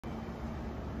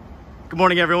Good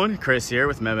morning, everyone. Chris here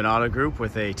with Mebane Auto Group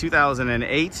with a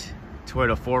 2008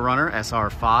 Toyota 4Runner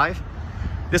SR5.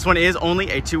 This one is only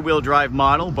a two-wheel drive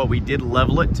model, but we did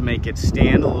level it to make it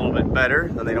stand a little bit better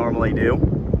than they normally do.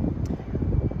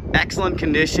 Excellent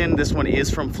condition. This one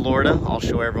is from Florida. I'll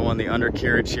show everyone the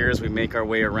undercarriage here as we make our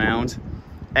way around.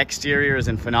 Exterior is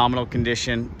in phenomenal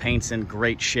condition. Paint's in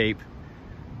great shape.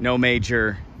 No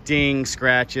major dings,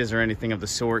 scratches, or anything of the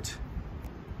sort.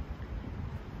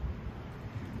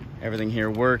 Everything here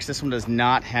works. This one does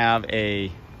not have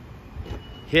a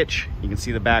hitch. You can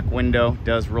see the back window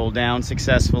does roll down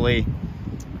successfully.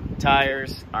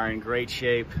 Tires are in great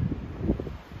shape.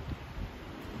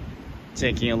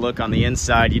 Taking a look on the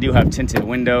inside, you do have tinted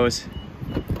windows.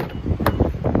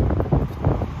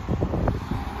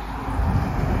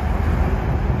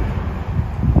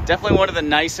 Definitely one of the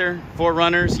nicer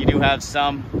 4Runners. You do have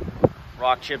some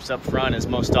rock chips up front, as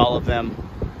most all of them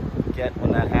get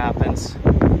when that happens.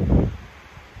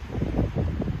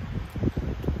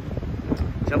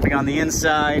 Jumping on the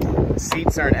inside,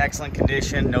 seats are in excellent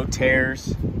condition, no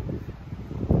tears.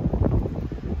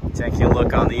 Taking a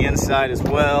look on the inside as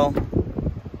well.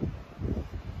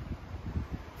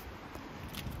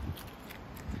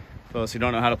 For those who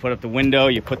don't know how to put up the window,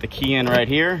 you put the key in right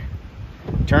here,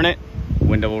 turn it,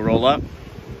 window will roll up.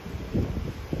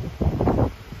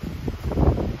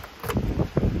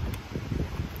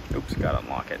 Oops, gotta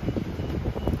unlock it.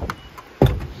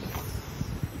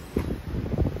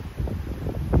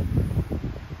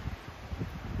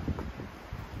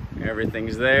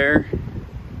 Everything's there.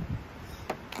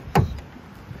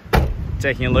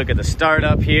 Taking a look at the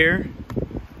startup here.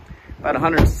 About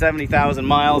 170,000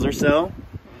 miles or so.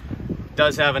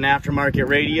 Does have an aftermarket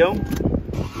radio.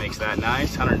 Makes that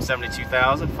nice.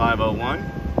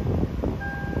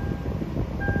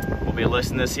 172,501. We'll be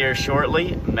listing this here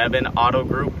shortly.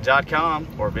 MebaneAutoGroup.com,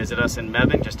 or visit us in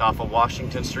Mebane, just off of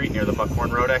Washington Street near the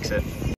Buckhorn Road exit.